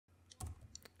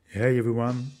Hey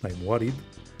everyone, I'm Wallid.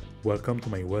 Welcome to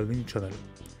my welding channel.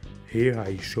 Here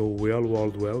I show real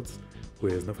world welds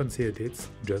with no fancy edits,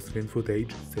 just clean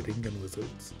footage, setting and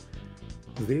results.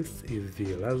 This is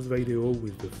the last video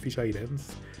with the fisheye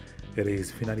lens. It is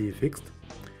finally fixed.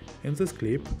 In this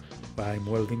clip, I'm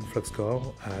welding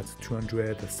Fluxcore at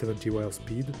 270 wire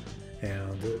speed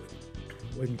and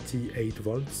 28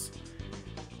 volts.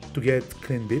 To get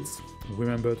clean bits,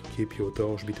 remember to keep your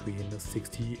torch between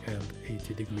 60 and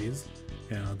 80 degrees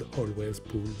and always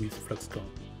pull with Fluxcore.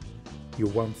 You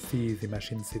won't see the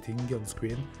machine setting on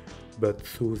screen, but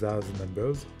those are the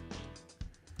numbers.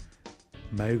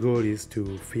 My goal is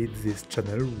to feed this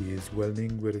channel with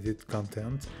welding related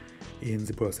content, in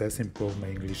the process improve my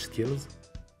English skills.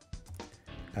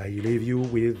 I leave you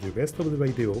with the rest of the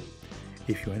video.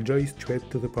 If you enjoy straight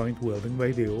to the point welding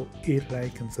video, hit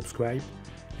like and subscribe.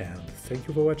 And thank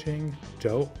you for watching.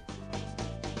 Ciao!